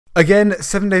Again,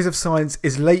 7 Days of Science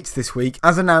is late this week,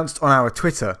 as announced on our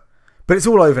Twitter. But it's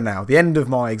all over now, the end of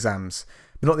my exams.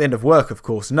 But not the end of work, of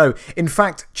course, no. In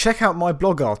fact, check out my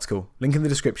blog article, link in the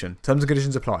description. Terms and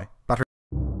conditions apply. Battery.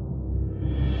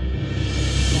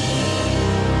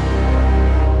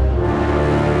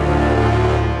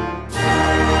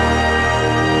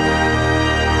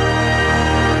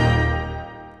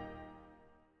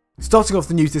 Starting off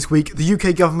the news this week, the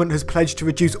UK government has pledged to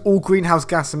reduce all greenhouse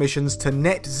gas emissions to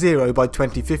net zero by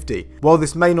 2050. While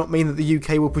this may not mean that the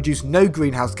UK will produce no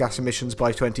greenhouse gas emissions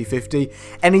by 2050,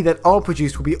 any that are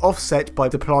produced will be offset by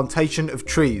the plantation of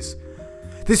trees.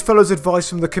 This follows advice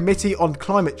from the Committee on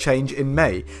Climate Change in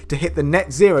May to hit the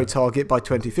net zero target by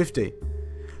 2050.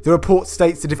 The report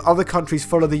states that if other countries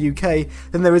follow the UK,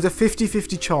 then there is a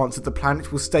 50-50 chance that the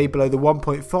planet will stay below the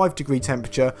 1.5 degree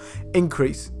temperature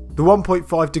increase. The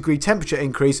 1.5 degree temperature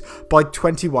increase by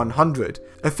 2100,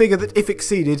 a figure that, if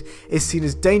exceeded, is seen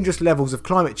as dangerous levels of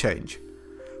climate change.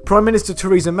 Prime Minister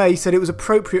Theresa May said it was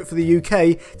appropriate for the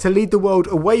UK to lead the world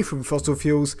away from fossil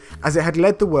fuels as it had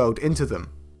led the world into them.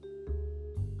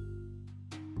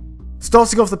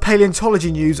 Starting off the paleontology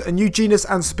news, a new genus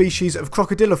and species of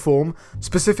Crocodyliform,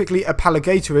 specifically a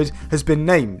Palligatorid, has been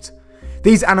named.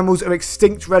 These animals are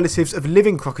extinct relatives of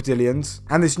living crocodilians,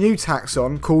 and this new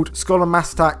taxon, called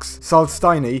Scolomastax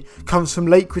salsteini, comes from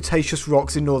late Cretaceous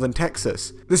rocks in northern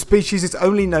Texas. The species is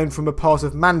only known from a part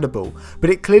of mandible, but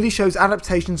it clearly shows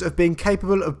adaptations of being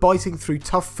capable of biting through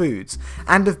tough foods,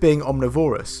 and of being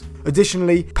omnivorous.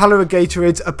 Additionally,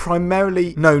 Palligatorids are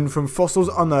primarily known from fossils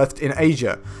unearthed in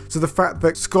Asia, so the fact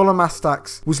that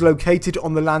Scolomastax was located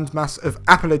on the landmass of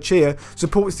Appalachia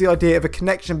supports the idea of a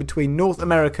connection between North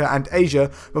America and Asia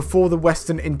before the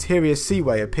Western Interior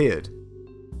Seaway appeared.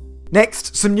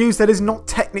 Next, some news that is not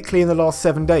technically in the last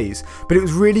 7 days, but it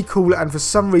was really cool and for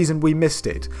some reason we missed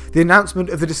it. The announcement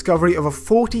of the discovery of a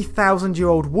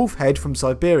 40,000-year-old wolf head from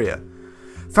Siberia.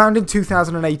 Found in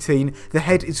 2018, the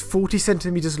head is 40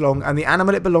 centimeters long and the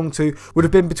animal it belonged to would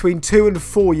have been between 2 and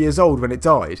 4 years old when it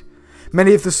died.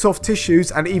 Many of the soft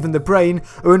tissues and even the brain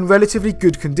are in relatively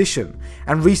good condition,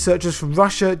 and researchers from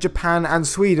Russia, Japan and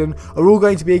Sweden are all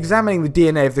going to be examining the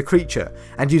DNA of the creature,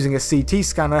 and using a CT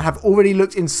scanner have already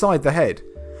looked inside the head.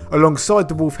 Alongside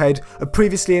the wolf head, a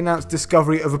previously announced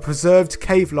discovery of a preserved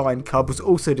cave lion cub was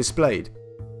also displayed.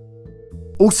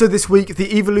 Also this week,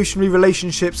 the evolutionary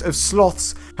relationships of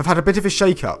sloths have had a bit of a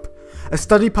shake-up. A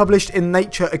study published in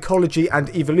Nature, Ecology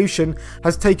and Evolution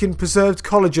has taken preserved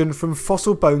collagen from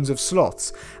fossil bones of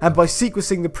sloths, and by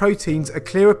sequencing the proteins, a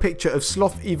clearer picture of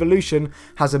sloth evolution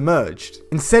has emerged.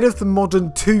 Instead of the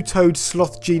modern two-toed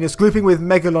sloth genus grouping with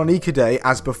Megalonychidae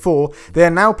as before, they are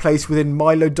now placed within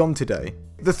Mylodontidae.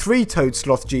 The three-toed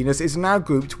sloth genus is now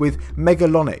grouped with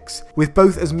Megalonyx, with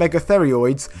both as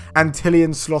megatheroids, and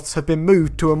Antillean sloths have been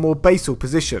moved to a more basal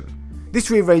position. This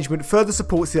rearrangement further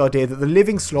supports the idea that the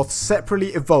living sloths separately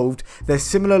evolved their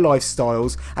similar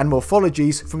lifestyles and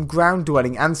morphologies from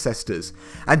ground-dwelling ancestors,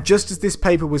 and just as this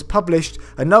paper was published,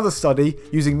 another study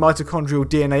using mitochondrial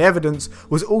DNA evidence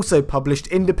was also published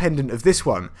independent of this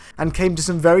one, and came to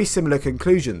some very similar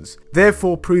conclusions,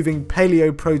 therefore proving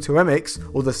paleoproteomics,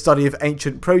 or the study of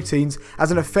ancient proteins,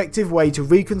 as an effective way to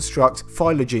reconstruct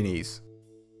phylogenies.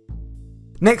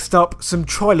 Next up, some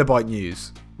Trilobite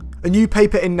news. A new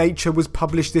paper in Nature was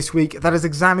published this week that has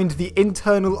examined the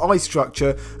internal eye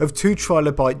structure of 2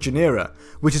 Trilobite genera,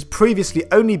 which has previously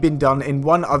only been done in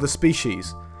one other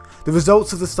species. The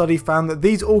results of the study found that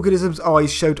these organisms'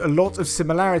 eyes showed a lot of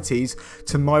similarities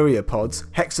to myriapods,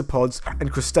 hexapods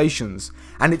and crustaceans,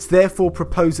 and it's therefore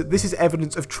proposed that this is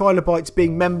evidence of trilobites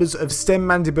being members of stem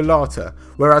mandibulata,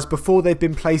 whereas before they've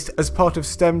been placed as part of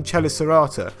stem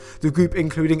chelicerata, the group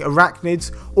including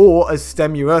arachnids, or as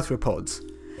stem euarthropods.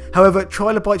 However,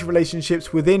 trilobite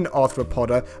relationships within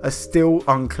Arthropoda are still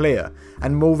unclear,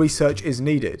 and more research is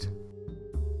needed.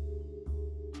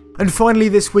 And finally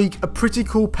this week, a pretty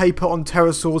cool paper on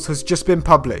pterosaurs has just been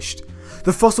published.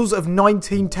 The fossils of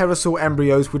 19 pterosaur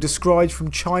embryos were described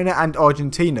from China and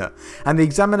Argentina, and the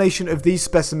examination of these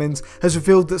specimens has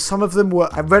revealed that some of them were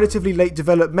at relatively late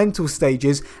developmental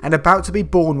stages and about to be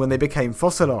born when they became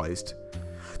fossilised.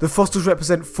 The fossils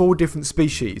represent 4 different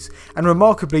species, and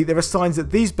remarkably there are signs that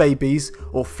these babies,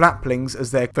 or flaplings as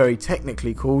they're very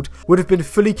technically called, would have been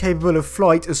fully capable of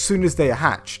flight as soon as they are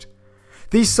hatched.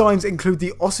 These signs include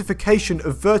the ossification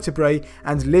of vertebrae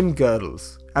and limb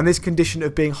girdles, and this condition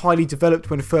of being highly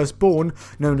developed when first born,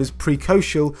 known as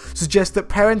precocial, suggests that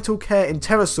parental care in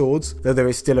pterosaurs, though there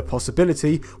is still a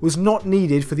possibility, was not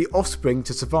needed for the offspring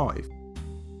to survive.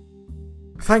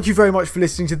 Thank you very much for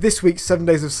listening to this week's 7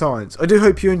 Days of Science. I do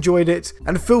hope you enjoyed it,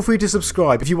 and feel free to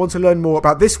subscribe if you want to learn more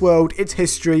about this world, its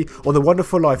history, or the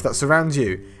wonderful life that surrounds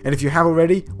you. And if you have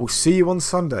already, we'll see you on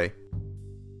Sunday.